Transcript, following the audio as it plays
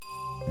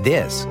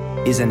This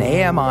is an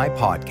AMI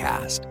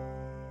podcast.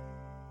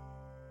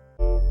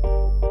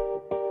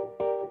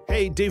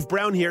 Hey, Dave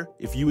Brown here.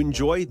 If you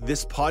enjoy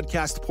this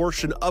podcast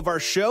portion of our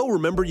show,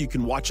 remember you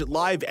can watch it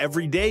live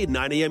every day at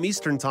 9 a.m.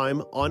 Eastern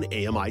Time on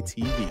AMI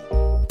TV.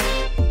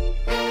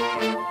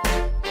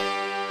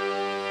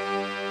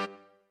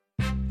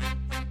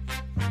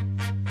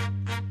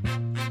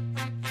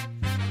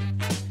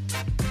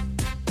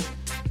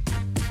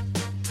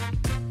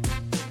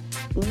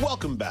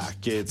 Welcome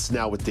back. It's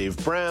Now with Dave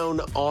Brown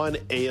on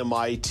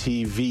AMI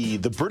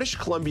TV. The British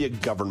Columbia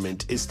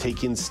government is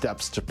taking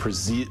steps to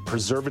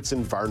preserve its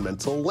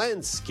environmental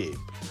landscape.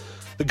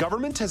 The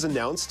government has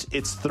announced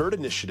its third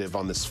initiative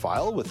on this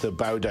file with the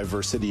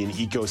Biodiversity and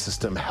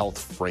Ecosystem Health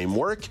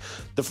Framework.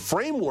 The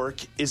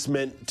framework is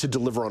meant to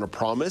deliver on a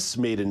promise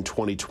made in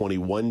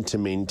 2021 to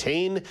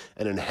maintain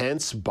and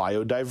enhance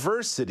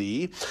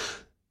biodiversity.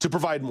 To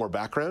provide more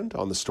background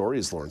on the story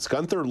is Lawrence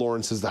Gunther.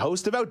 Lawrence is the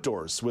host of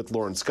Outdoors with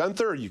Lawrence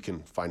Gunther. You can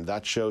find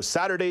that show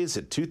Saturdays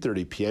at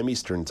 2:30 p.m.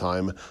 Eastern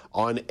Time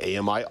on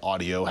AMI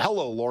Audio.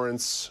 Hello,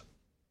 Lawrence.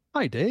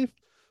 Hi, Dave.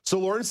 So,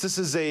 Lawrence, this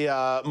is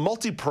a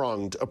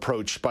multi-pronged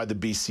approach by the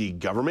BC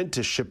government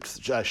to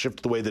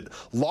shift the way that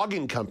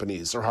logging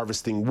companies are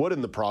harvesting wood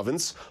in the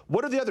province.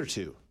 What are the other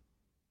two?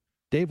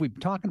 Dave, we've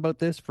been talking about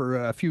this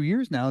for a few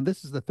years now, and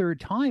this is the third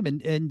time. And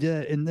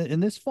in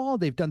this fall,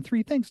 they've done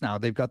three things now.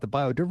 They've got the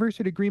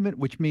biodiversity agreement,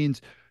 which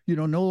means,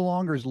 no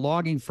longer is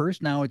logging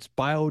first. Now it's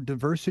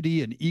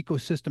biodiversity and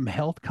ecosystem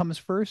health comes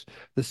first.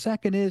 The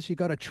second is you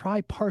got a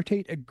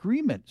tripartite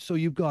agreement. So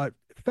you've got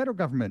federal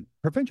government,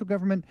 provincial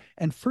government,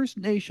 and First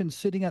Nations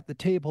sitting at the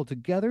table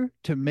together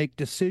to make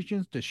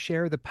decisions, to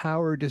share the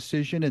power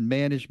decision and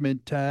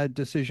management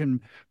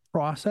decision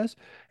process.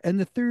 And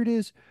the third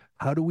is,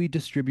 how do we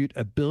distribute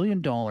 $1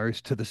 billion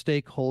to the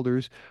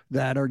stakeholders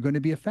that are going to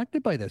be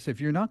affected by this? If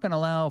you're not going to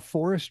allow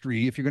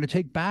forestry, if you're going to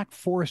take back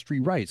forestry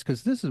rights,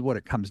 because this is what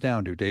it comes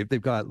down to, Dave.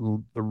 They've got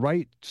the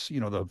rights,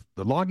 the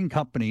logging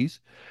companies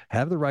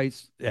have the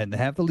rights and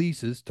have the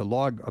leases to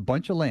log a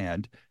bunch of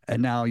land.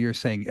 And now you're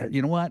saying,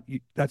 you know what,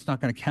 that's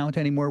not going to count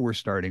anymore. We're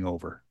starting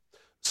over.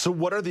 So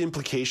what are the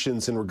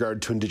implications in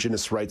regard to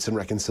Indigenous rights and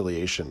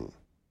reconciliation?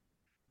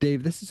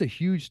 Dave, this is a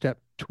huge step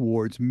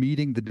towards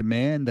meeting the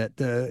demand that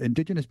the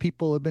Indigenous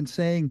people have been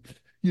saying,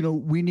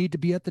 we need to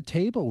be at the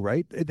table,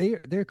 right?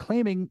 They're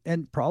claiming,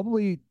 and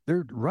probably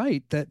they're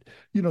right, that,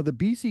 the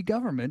BC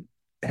government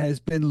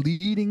has been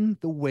leading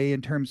the way in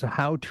terms of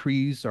how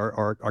trees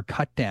are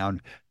cut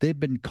down. They've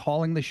been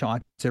calling the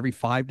shots every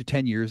 5 to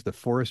 10 years. The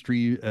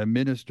forestry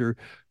minister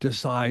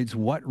decides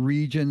what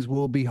regions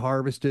will be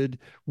harvested,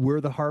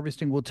 where the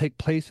harvesting will take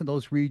place in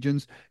those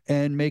regions,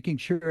 and making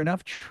sure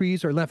enough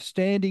trees are left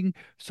standing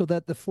so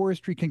that the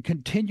forestry can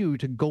continue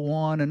to go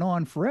on and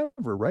on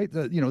forever, right?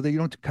 They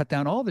don't cut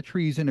down all the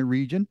trees in a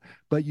region,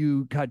 but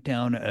you cut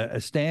down a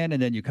stand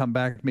and then you come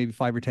back maybe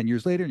 5 or 10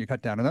 years later and you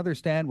cut down another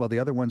stand while the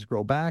other ones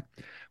grow back.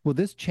 Well,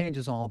 this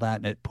changes all that,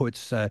 and it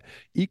puts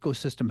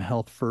ecosystem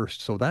health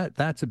first. So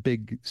that's a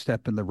big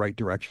step in the right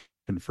direction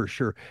for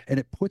sure. And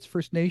it puts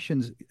First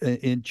Nations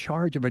in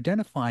charge of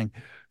identifying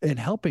and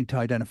helping to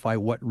identify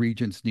what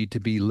regions need to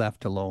be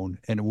left alone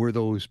and where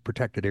those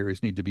protected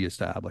areas need to be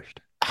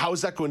established. How is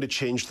that going to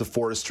change the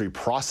forestry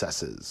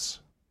processes?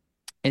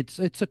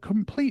 It's a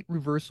complete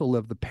reversal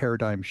of the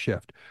paradigm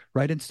shift,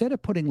 right? Instead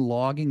of putting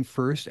logging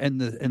first and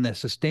the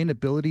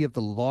sustainability of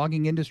the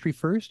logging industry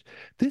first,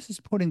 this is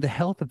putting the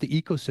health of the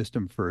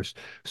ecosystem first.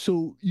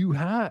 So you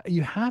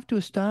have to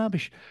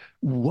establish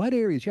what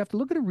areas. You have to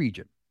look at a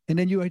region. And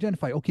then you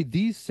identify, okay,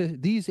 these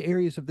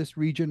areas of this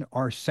region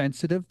are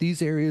sensitive.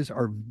 These areas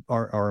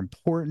are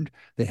important.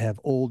 They have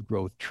old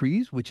growth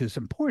trees, which is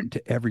important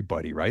to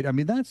everybody, right? I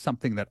mean, that's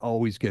something that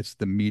always gets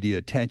the media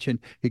attention.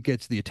 It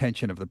gets the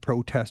attention of the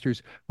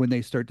protesters when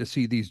they start to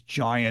see these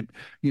giant,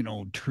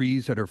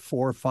 trees that are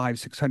 400, 500,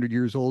 600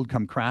 years old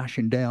come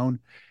crashing down.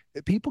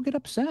 People get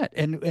upset.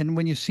 And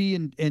when you see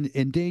in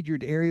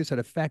endangered areas that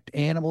affect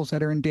animals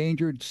that are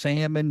endangered,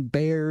 salmon,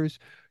 bears,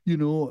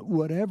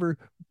 whatever,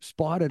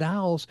 spotted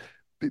owls,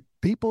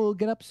 people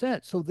get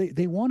upset. So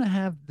they want to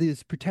have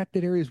these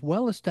protected areas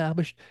well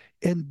established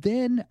and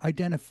then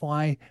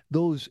identify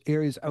those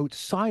areas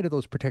outside of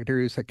those protected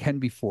areas that can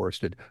be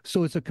forested.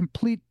 So it's a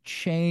complete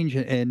change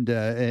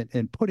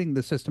and putting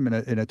the system in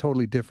a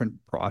totally different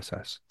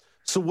process.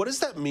 So what does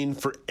that mean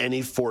for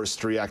any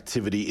forestry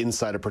activity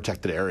inside a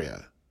protected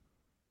area?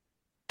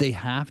 They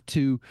have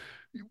to.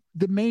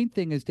 The main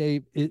thing is,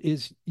 Dave,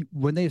 is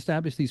when they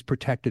establish these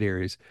protected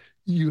areas,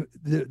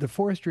 the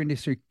forestry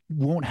industry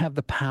won't have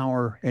the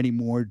power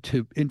anymore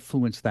to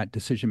influence that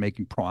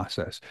decision-making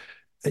process.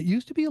 It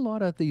used to be a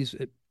lot of these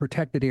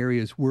protected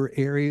areas were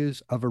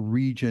areas of a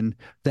region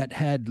that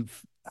had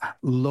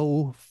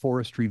low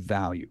forestry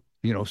value.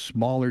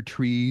 Smaller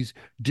trees,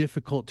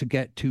 difficult to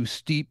get to,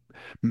 steep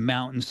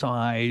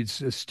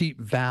mountainsides, steep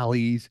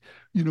valleys,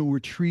 where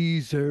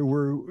trees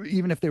were,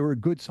 even if they were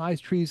good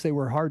sized trees, they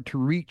were hard to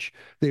reach.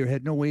 They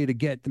had no way to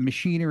get the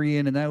machinery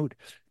in and out.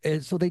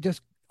 And so they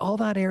just all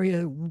that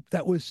area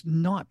that was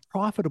not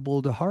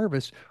profitable to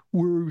harvest,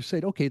 we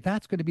said, okay,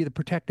 that's going to be the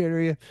protected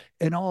area,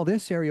 and all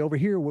this area over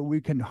here where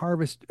we can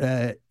harvest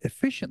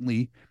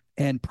efficiently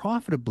and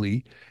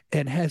profitably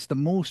and has the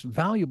most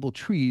valuable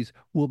trees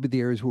will be the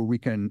areas where we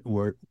can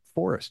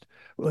forest.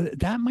 Well,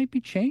 that might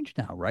be changed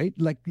now, right?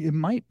 Like it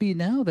might be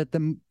now that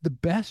the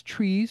best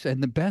trees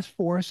and the best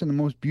forests and the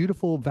most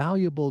beautiful,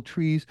 valuable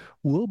trees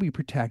will be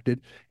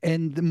protected,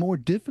 and the more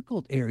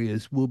difficult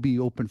areas will be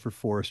open for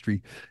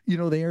forestry.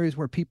 The areas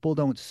where people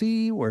don't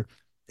see, where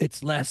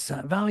it's less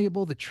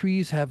valuable, the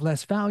trees have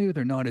less value,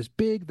 they're not as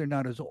big, they're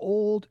not as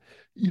old.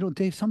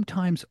 Dave,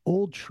 sometimes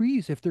old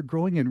trees, if they're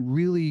growing in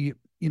really,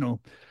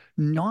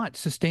 not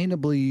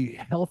sustainably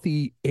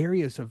healthy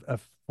areas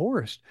of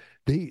forest,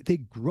 they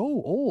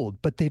grow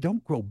old, but they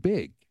don't grow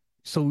big.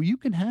 So you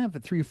can have a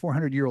 300 or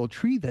 400 year old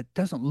tree that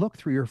doesn't look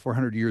 300 or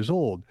 400 years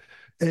old.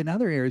 In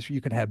other areas, you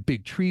can have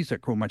big trees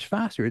that grow much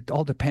faster. It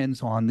all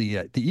depends on the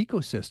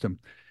ecosystem,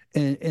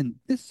 and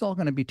this is all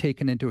going to be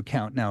taken into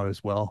account now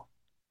as well.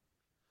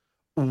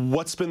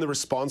 What's been the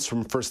response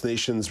from First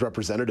Nations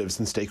representatives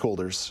and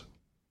stakeholders?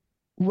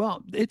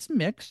 Well, it's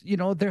mixed.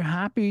 They're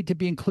happy to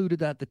be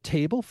included at the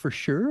table for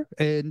sure.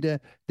 And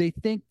they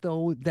think,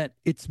 though, that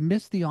it's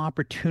missed the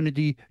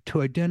opportunity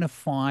to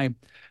identify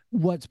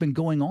what's been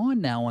going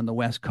on now on the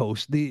West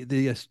Coast,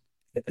 the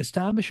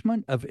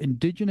establishment of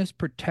Indigenous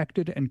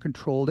protected and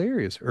controlled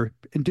areas, or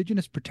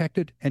Indigenous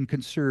protected and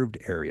conserved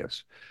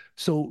areas.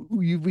 So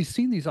we've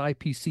seen these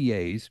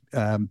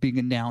IPCAs being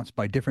announced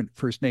by different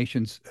First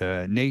Nations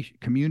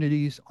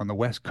communities on the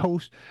West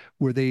Coast,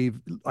 where they've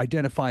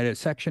identified a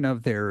section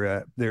of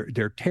their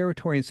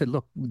territory and said,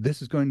 look,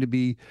 this is going to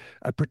be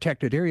a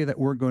protected area that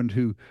we're going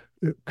to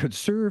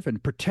conserve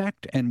and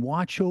protect and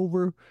watch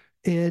over.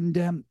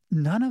 And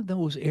none of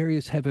those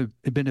areas have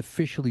been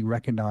officially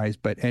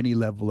recognized by any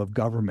level of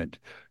government.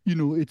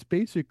 It's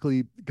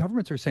basically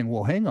governments are saying,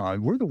 well, hang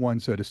on, we're the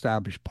ones that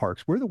establish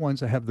parks. We're the ones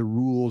that have the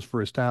rules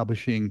for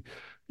establishing,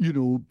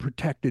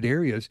 protected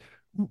areas.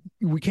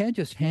 We can't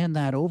just hand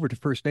that over to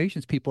First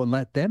Nations people and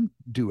let them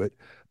do it.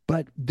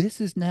 But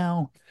this is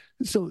now,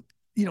 so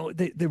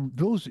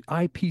those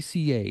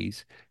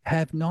IPCAs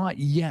have not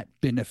yet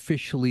been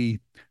officially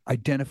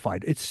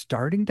identified. It's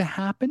starting to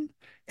happen.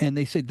 And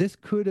they say these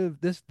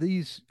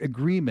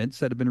agreements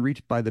that have been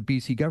reached by the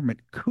BC government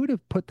could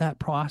have put that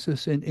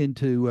process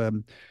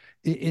into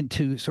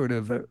sort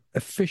of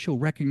official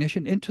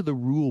recognition, into the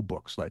rule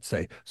books, let's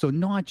say. So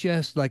not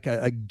just like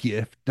a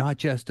gift, not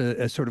just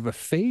a sort of a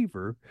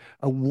favor,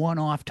 a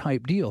one-off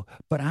type deal,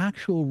 but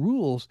actual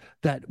rules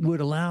that would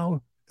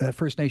allow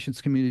First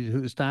Nations community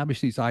to establish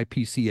these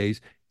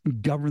IPCAs,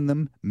 govern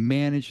them,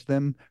 manage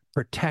them,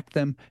 protect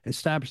them,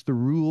 establish the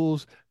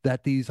rules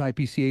that these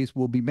IPCAs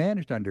will be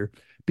managed under.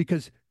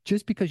 Because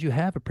just because you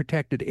have a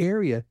protected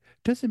area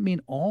doesn't mean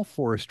all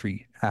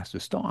forestry has to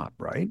stop,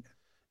 right?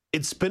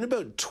 It's been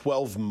about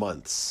 12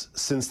 months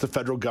since the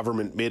federal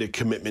government made a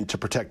commitment to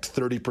protect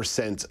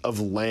 30% of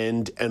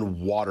land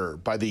and water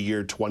by the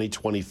year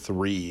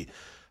 2023.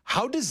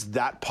 How does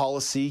that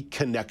policy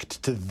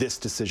connect to this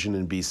decision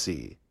in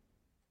BC?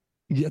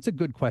 Yeah, that's a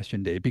good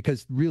question, Dave,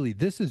 because really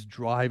this is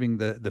driving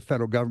the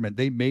federal government.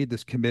 They made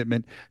this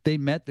commitment. They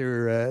met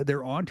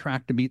they're on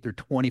track to meet their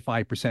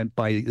 25%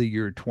 by the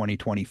year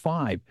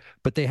 2025,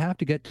 but they have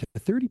to get to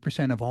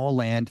 30% of all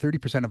land,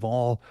 30% of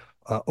all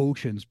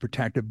oceans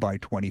protected by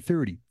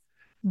 2030.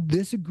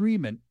 This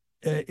agreement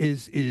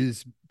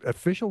is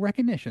official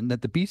recognition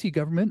that the BC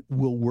government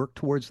will work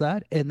towards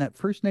that, and that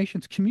First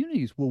Nations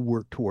communities will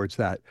work towards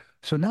that.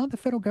 So now the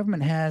federal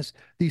government has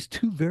these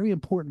two very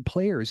important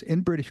players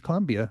in British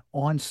Columbia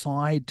on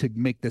side to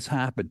make this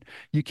happen.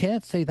 You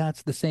can't say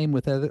that's the same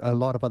with a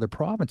lot of other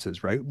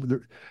provinces, right?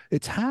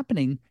 It's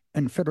happening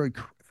in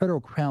federal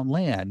crown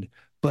land,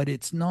 but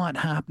it's not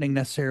happening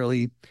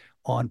necessarily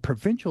on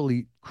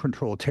provincially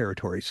controlled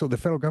territory. So the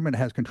federal government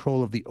has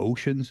control of the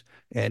oceans,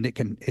 and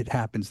it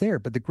happens there.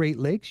 But the Great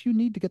Lakes, you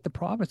need to get the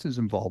provinces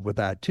involved with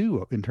that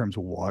too, in terms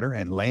of water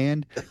and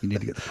land. You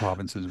need to get the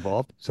provinces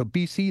involved. So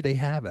BC, they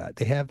have that.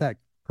 They have that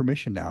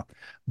permission now.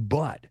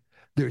 But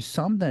there's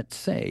some that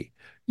say,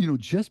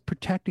 just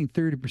protecting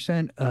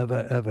 30% of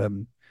a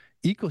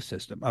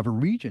ecosystem of a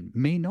region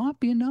may not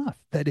be enough.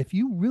 That if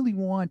you really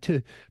want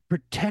to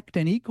protect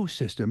an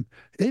ecosystem,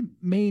 it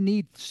may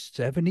need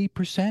 70%,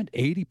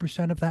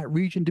 80% of that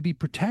region to be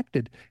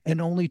protected, and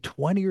only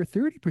 20 or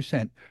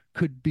 30%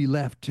 could be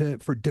left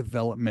for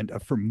development,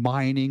 for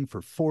mining,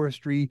 for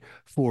forestry,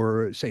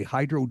 for, say,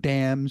 hydro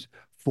dams,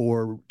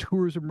 for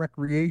tourism,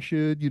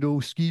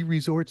 recreation, ski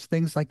resorts,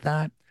 things like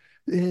that,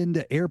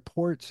 and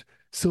airports.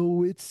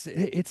 So it's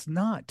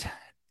not.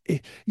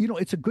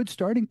 It's a good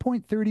starting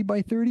point, 30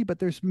 by 30, but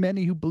there's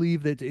many who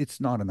believe that it's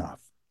not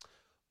enough.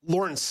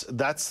 Lawrence,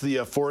 that's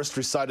the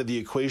forestry side of the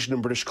equation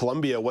in British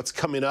Columbia. What's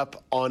coming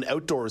up on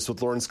Outdoors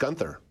with Lawrence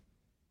Gunther?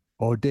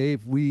 Oh,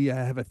 Dave, we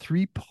have a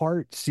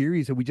 3-part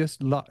series, and we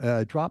just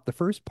dropped the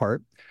first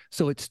part.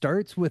 So it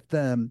starts with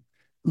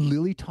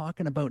Lily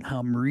talking about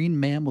how marine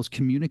mammals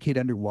communicate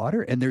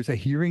underwater, and there's a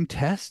hearing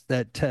test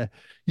that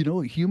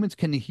humans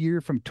can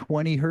hear from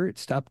 20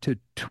 hertz up to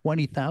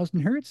 20,000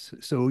 hertz.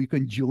 So you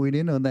can join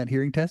in on that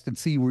hearing test and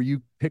see where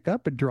you pick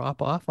up and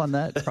drop off on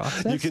that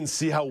process. You can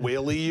see how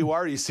whaley you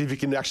are. You see if you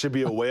can actually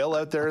be a whale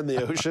out there in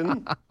the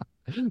ocean.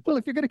 Well,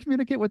 if you're going to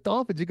communicate with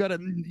dolphins, you got to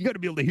be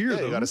able to hear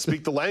them. You got to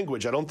speak the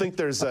language. I don't think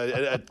there's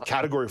a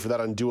category for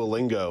that on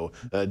Duolingo,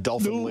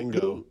 dolphin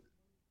lingo.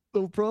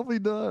 No, probably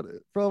not.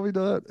 Probably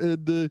not.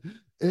 And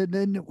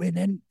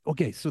then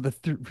okay, so the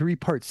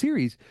three-part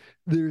series,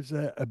 there's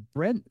a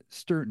Brent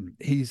Sturton.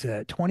 He's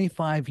a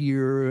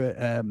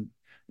 25-year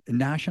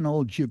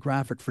National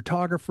Geographic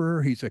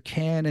photographer. He's a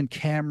Canon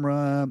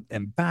camera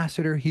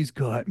ambassador. He's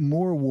got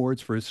more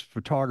awards for his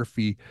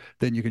photography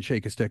than you can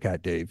shake a stick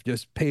at, Dave.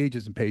 Just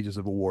pages and pages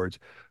of awards.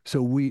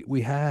 So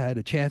we had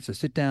a chance to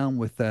sit down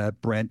with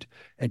Brent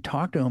and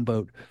talk to him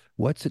about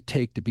what's it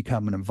take to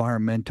become an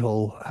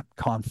environmental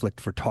conflict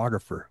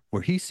photographer,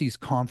 where he sees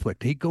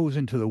conflict. He goes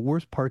into the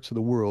worst parts of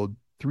the world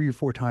 3 or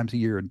 4 times a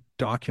year and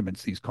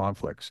documents these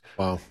conflicts.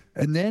 Wow.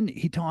 And then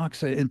he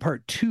talks in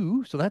part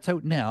 2, so that's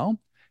out now.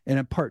 And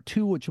in part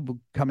 2, which will be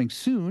coming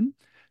soon,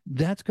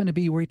 that's going to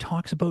be where he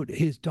talks about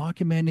his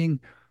documenting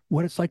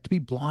what it's like to be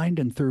blind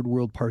in third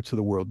world parts of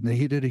the world. And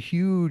he did a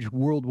huge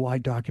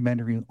worldwide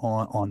documentary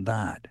on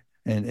that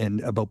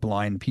and about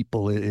blind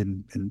people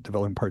in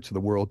developing parts of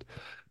the world.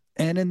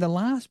 And in the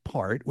last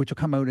part, which will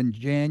come out in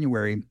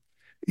January,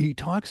 he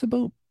talks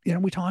about,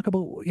 we talk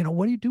about,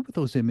 what do you do with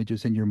those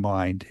images in your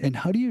mind? And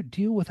how do you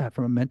deal with that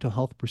from a mental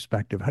health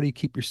perspective? How do you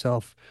keep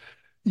yourself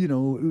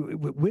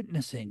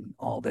witnessing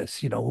all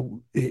this,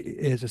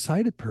 as a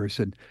sighted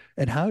person,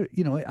 and how,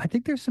 I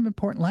think there's some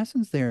important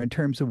lessons there in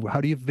terms of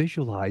how do you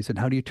visualize and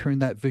how do you turn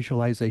that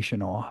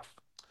visualization off?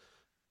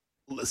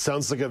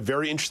 Sounds like a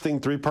very interesting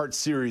 3-part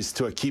series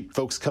to keep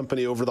folks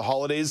company over the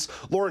holidays.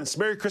 Lawrence,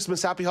 Merry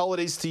Christmas, Happy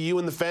Holidays to you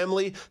and the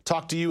family.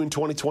 Talk to you in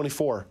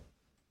 2024.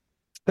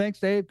 Thanks,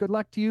 Dave. Good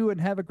luck to you and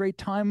have a great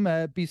time.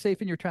 Be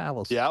safe in your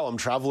travels. Yeah, well, I'm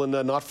traveling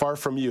not far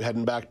from you,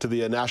 heading back to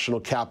the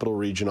National Capital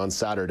Region on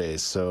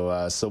Saturdays. So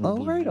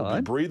we'll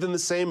be breathing the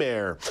same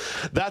air.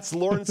 That's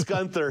Lawrence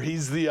Gunther.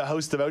 He's the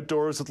host of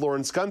Outdoors with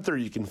Lawrence Gunther.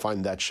 You can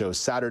find that show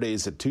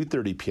Saturdays at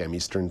 2:30 p.m.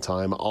 Eastern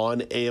Time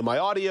on AMI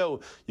Audio.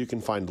 You can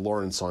find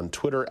Lawrence on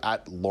Twitter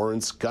at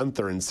Lawrence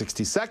Gunther. In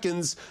 60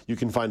 seconds, you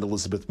can find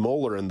Elizabeth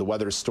Moeller and the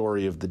weather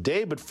story of the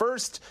day. But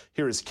first,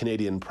 here is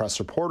Canadian press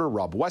reporter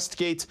Rob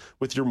Westgate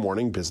with your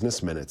morning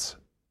business minutes.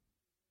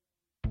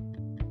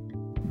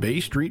 Bay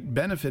Street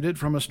benefited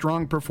from a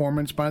strong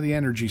performance by the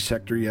energy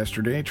sector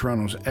yesterday.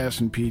 Toronto's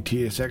S&P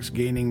TSX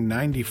gaining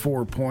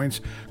 94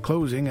 points,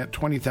 closing at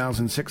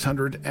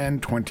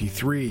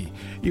 20,623.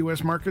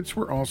 U.S. markets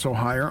were also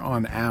higher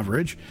on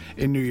average.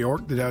 In New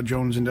York, the Dow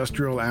Jones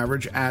Industrial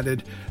Average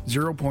added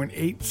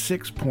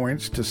 0.86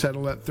 points to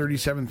settle at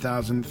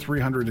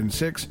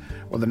 37,306,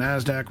 while the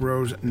Nasdaq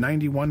rose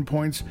 91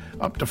 points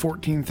up to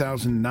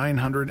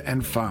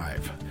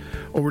 14,905.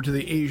 Over to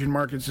the Asian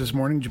markets this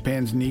morning.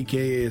 Japan's Nikkei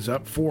is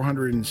up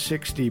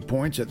 460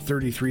 points at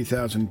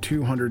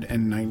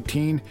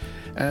 33,219.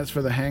 As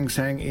for the Hang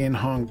Seng in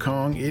Hong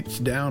Kong, it's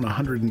down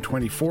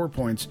 124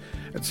 points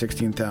at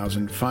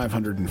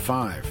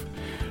 16,505.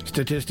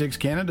 Statistics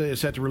Canada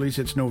is set to release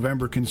its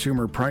November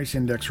Consumer Price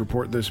Index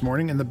report this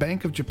morning, and the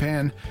Bank of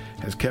Japan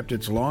has kept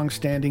its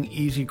long-standing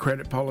easy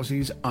credit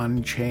policies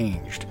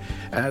unchanged.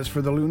 As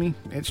for the loonie,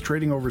 it's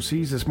trading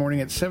overseas this morning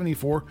at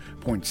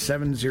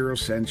 74.70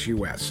 cents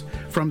U.S.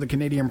 From the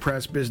Canadian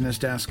Press Business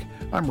Desk,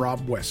 I'm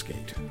Rob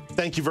Westgate.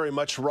 Thank you very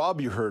much, Rob.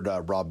 You heard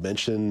Rob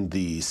mention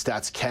the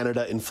Stats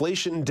Canada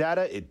inflation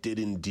data. It did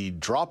indeed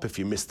drop. If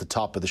you missed the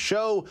top of the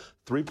show,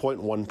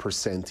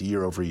 3.1%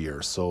 year over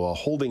year. So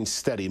holding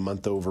steady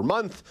month over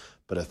month,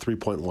 but a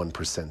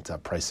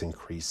 3.1% price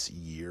increase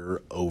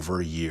year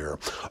over year.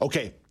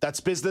 Okay, that's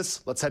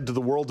business. Let's head to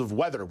the world of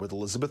weather with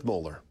Elizabeth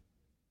Moeller.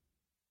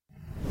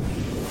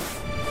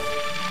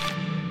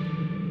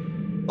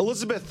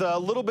 Elizabeth, a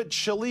little bit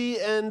chilly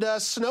and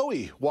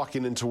snowy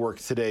walking into work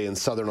today in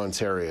southern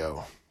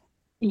Ontario.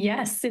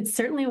 Yes, it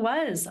certainly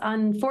was.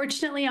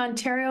 Unfortunately,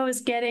 Ontario is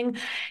getting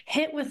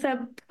hit with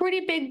a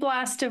pretty big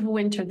blast of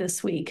winter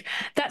this week.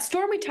 That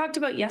storm we talked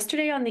about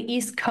yesterday on the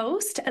East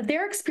Coast,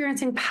 they're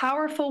experiencing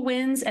powerful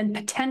winds and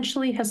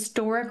potentially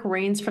historic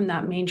rains from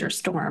that major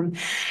storm.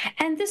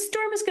 And this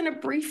storm is going to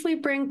briefly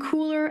bring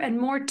cooler and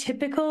more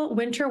typical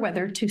winter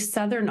weather to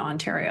southern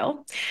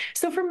Ontario.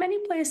 So for many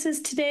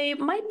places today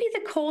might be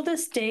the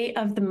coldest day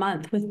of the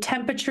month, with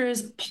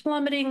temperatures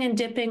plummeting and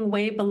dipping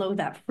way below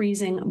that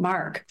freezing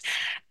mark.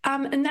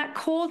 And that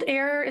cold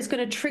air is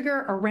going to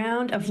trigger a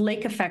round of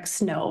lake effect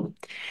snow.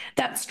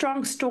 That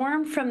strong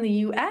storm from the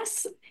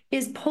U.S.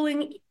 is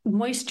pulling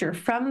moisture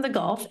from the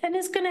Gulf and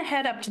is going to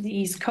head up to the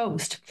East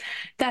Coast.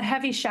 That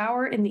heavy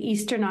shower in the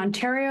eastern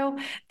Ontario,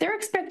 they're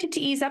expected to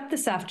ease up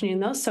this afternoon,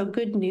 though, so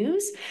good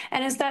news.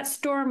 And as that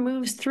storm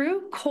moves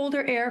through,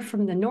 colder air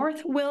from the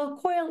north will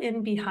coil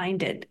in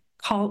behind it,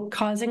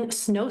 causing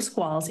snow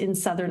squalls in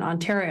southern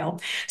Ontario.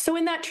 So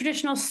in that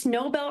traditional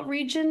snowbelt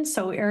region,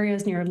 so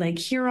areas near Lake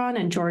Huron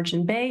and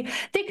Georgian Bay,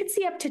 they could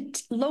see up to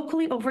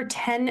locally over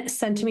 10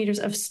 centimeters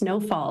of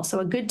snowfall. So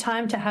a good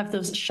time to have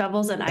those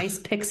shovels and ice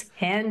picks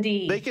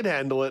handy. They can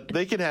handle it.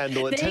 They can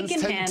handle it. 10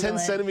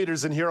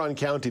 centimeters in Huron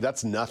County,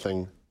 that's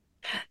nothing.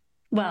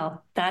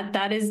 Well,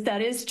 that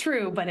is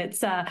true, but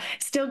it's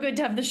still good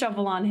to have the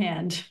shovel on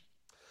hand.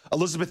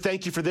 Elizabeth,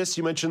 thank you for this.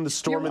 You mentioned the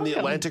storm in the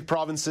Atlantic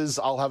provinces.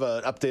 I'll have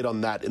an update on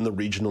that in the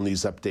regional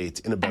news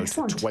update in about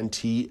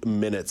 20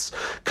 minutes.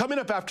 Coming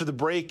up after the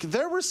break,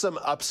 there were some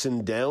ups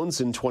and downs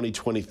in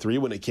 2023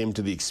 when it came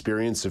to the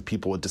experience of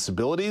people with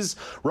disabilities.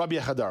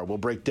 Rabia Hadar will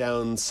break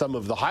down some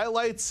of the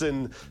highlights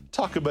and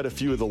talk about a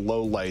few of the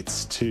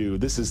lowlights, too.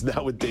 This is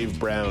Now with Dave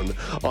Brown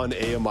on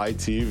AMI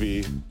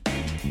TV.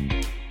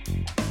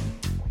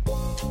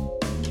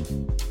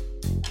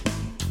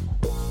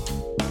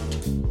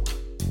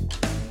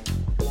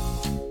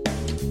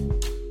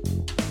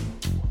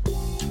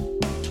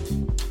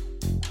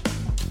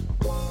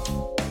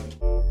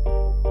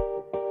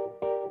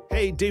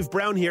 Hey, Dave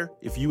Brown here.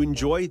 If you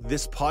enjoy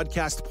this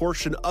podcast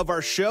portion of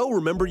our show,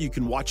 remember you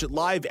can watch it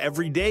live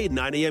every day at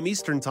 9 a.m.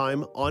 Eastern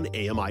Time on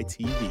AMI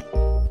TV.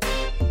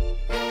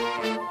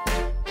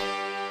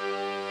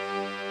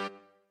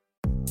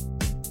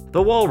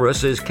 The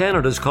Walrus is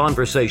Canada's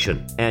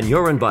conversation, and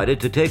you're invited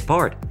to take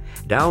part.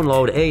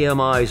 Download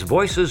AMI's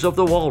Voices of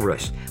the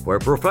Walrus, where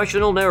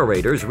professional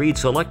narrators read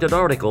selected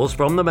articles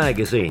from the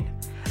magazine.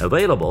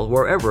 Available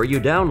wherever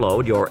you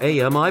download your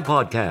AMI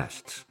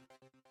podcasts.